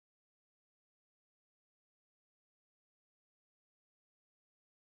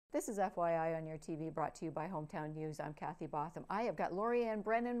This is FYI on Your TV, brought to you by Hometown News. I'm Kathy Botham. I have got Laurie Anne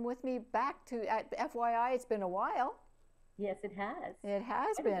Brennan with me back to at FYI. It's been a while. Yes, it has. It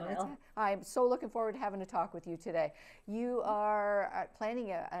has Quite a been. while. I'm so looking forward to having a talk with you today. You are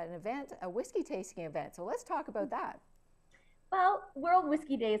planning an event, a whiskey tasting event. So let's talk about that. Well, World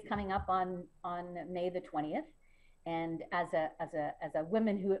Whiskey Day is coming up on May the 20th, and as a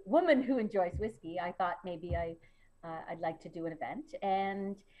woman who enjoys whiskey, I thought maybe I'd like to do an event.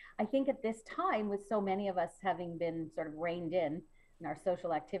 And I think at this time, with so many of us having been sort of reined in our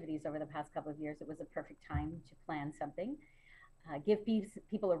social activities over the past couple of years, it was a perfect time to plan something, give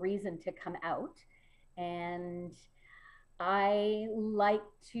people a reason to come out. And I like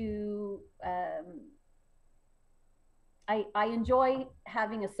to, I enjoy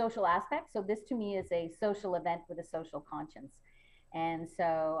having a social aspect. So this to me is a social event with a social conscience. And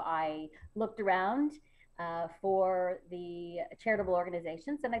so I looked around for the charitable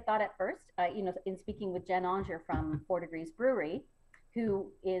organizations. And I thought at first, in speaking with Jen Onger from 4 Degrees Brewery,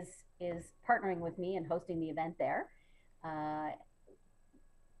 who is partnering with me and hosting the event there,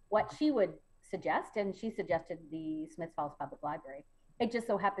 what she would suggest, and she suggested the Smiths Falls Public Library. It just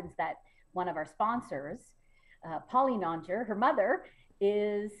so happens that one of our sponsors, Pauline Onger, her mother,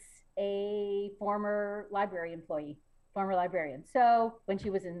 is a former library employee, former librarian. So when she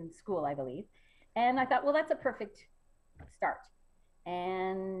was in school, I believe. And I thought, well, that's a perfect start.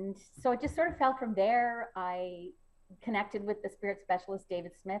 And so it just sort of fell from there. I connected with the spirit specialist,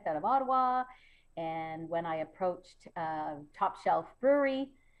 David Smith, out of Ottawa. And when I approached Top Shelf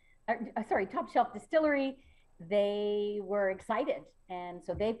Distillery, they were excited. And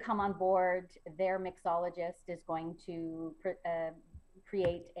so they've come on board. Their mixologist is going to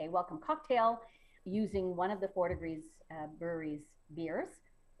create a welcome cocktail using one of the 4 Degrees Brewery's beers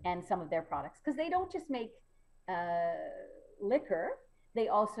and some of their products, because they don't just make liquor, they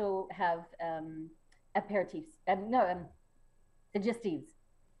also have aperitifs, digestives.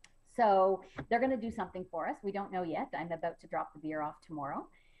 So they're going to do something for us. We don't know yet. I'm about to drop the beer off tomorrow.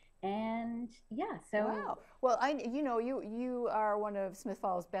 And yeah, so wow. Well, you are one of Smith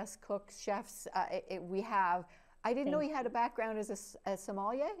Falls' best cooks, chefs. I didn't know you had a background as a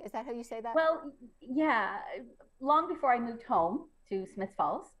sommelier. Is that how you say that? Well, yeah. Long before I moved home to Smith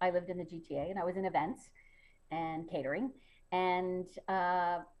Falls, I lived in the GTA and I was in events and catering, and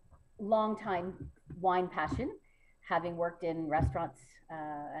long time wine passion, having worked in restaurants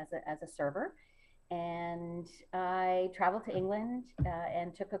as a server. And I traveled to England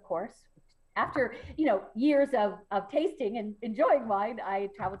and took a course. After years of tasting and enjoying wine, I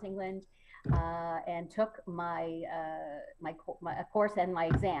traveled to England and took my course and my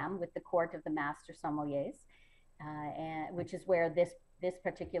exam with the Court of the Master Sommeliers, and which is where this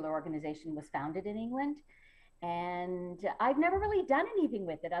particular organization was founded in England. And I've never really done anything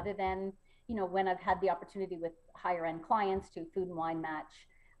with it other than when I've had the opportunity with higher end clients to food and wine match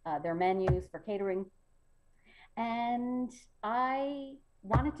their menus for catering. And I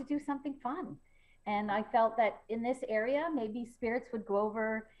wanted to do something fun. And I felt that in this area, maybe spirits would go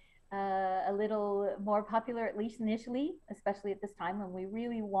over a little more popular, at least initially, especially at this time when we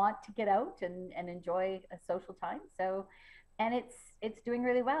really want to get out and enjoy a social time. So, and it's doing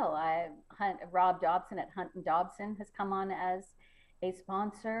really well. Rob Dobson at Hunt and Dobson has come on as a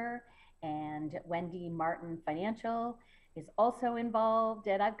sponsor, and Wendy Martin Financial is also involved.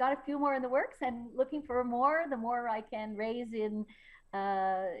 And I've got a few more in the works and looking for more. The more I can raise in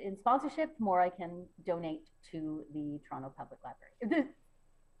sponsorship, the more I can donate to the Toronto Public Library.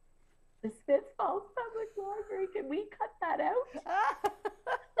 The Smiths Falls Public Library. Can we cut that out?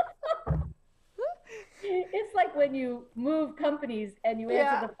 It's like when you move companies and you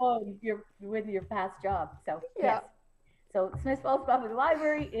answer the phone with your past job. So yes. So Smiths Falls Public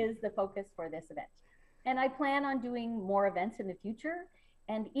Library is the focus for this event. And I plan on doing more events in the future,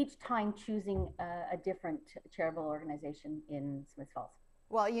 and each time choosing a different charitable organization in Smiths Falls.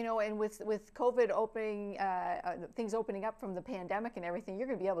 Well, and with COVID opening, things opening up from the pandemic and everything, you're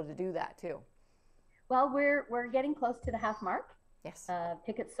going to be able to do that too. Well, we're getting close to the half mark. Yes.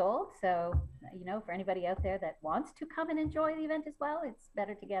 Tickets sold. So, for anybody out there that wants to come and enjoy the event as well, it's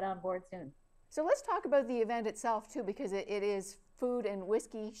better to get on board soon. So let's talk about the event itself too, because it is food and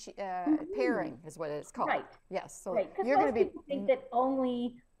whiskey pairing is what it's called. Right. Yes. So right. You're going to people think that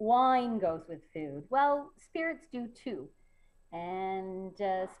only wine goes with food. Well, spirits do too. And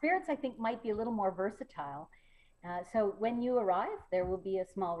spirits, I think, might be a little more versatile. So when you arrive, there will be a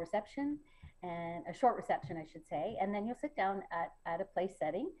small reception, and a short reception, I should say, and then you'll sit down at a place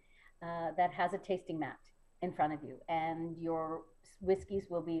setting that has a tasting mat in front of you, and your whiskeys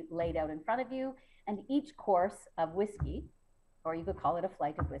will be laid out in front of you, and each course of whiskey or you could call it a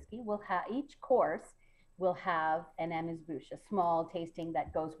flight of whiskey, will have each course will have an amuse-bouche, a small tasting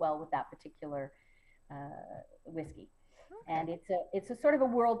that goes well with that particular whiskey. Okay. And it's a sort of a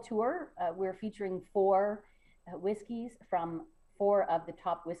world tour. We're featuring 4 whiskeys from 4 of the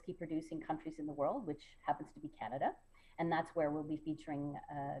top whiskey producing countries in the world, which happens to be Canada. And that's where we'll be featuring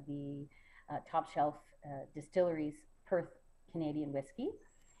the top shelf distilleries Perth Canadian whiskey.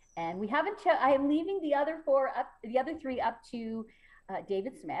 And we haven't, I am leaving the other 3 up to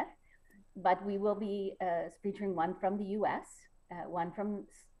David Smith, but we will be featuring one from the US, one from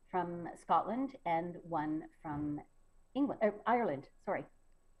Scotland, and one from Ireland, sorry.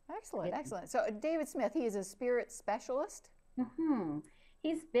 Excellent, excellent. So David Smith, he is a spirit specialist? Mm-hmm.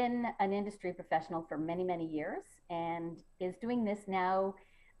 He's been an industry professional for many, many years and is doing this now,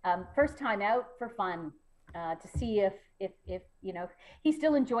 first time out for fun, to see if you know, he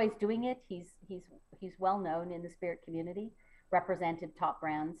still enjoys doing it. He's well known in the spirit community, represented top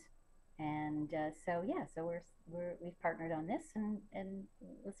brands, and so we've partnered on this, and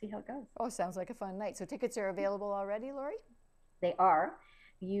we'll see how it goes. Oh, sounds like a fun night. So tickets are available already, Laurie? They are.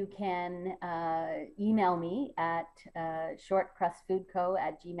 You can email me at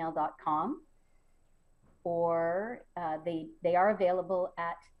shortcrustfoodco@gmail.com, or they are available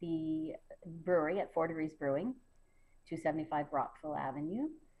at the brewery at 4 Degrees Brewing, 275 Brockville Avenue,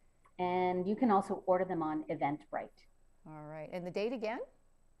 and you can also order them on Eventbrite. All right, and the date again?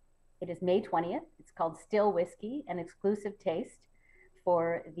 It is May 20th. It's called Still Whiskey, an exclusive taste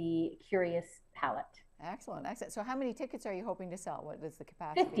for the curious palate. Excellent, excellent. So how many tickets are you hoping to sell? What is the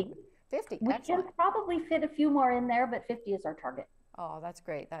capacity? 50. 50, We excellent. can probably fit a few more in there, but 50 is our target. Oh, that's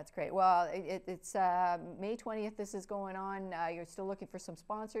great, that's great. Well, it's May 20th, this is going on. You're still looking for some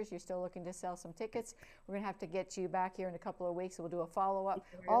sponsors. You're still looking to sell some tickets. We're gonna have to get you back here in a couple of weeks, so we'll do a follow-up.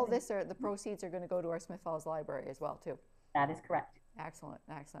 All this, the proceeds are gonna go to our Smith Falls Library as well, too. That is correct. Excellent,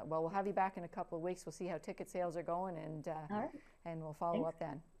 excellent. Well, we'll have you back in a couple of weeks. We'll see how ticket sales are going, and all right. And we'll follow up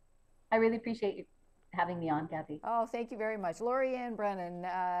then. I really appreciate you having me on, Kathy. Oh, thank you very much. Laurie Anne Brennan,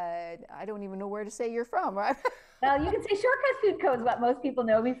 I don't even know where to say you're from, right? Well, you can say Shortcrust Food Co. is what most people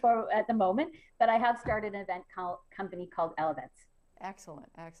know me for at the moment, but I have started an event company called Events. Excellent,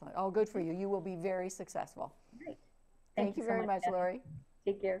 excellent. Oh, good for you. You will be very successful. Great. Thank you very much, Laurie.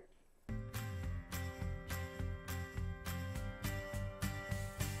 Take care.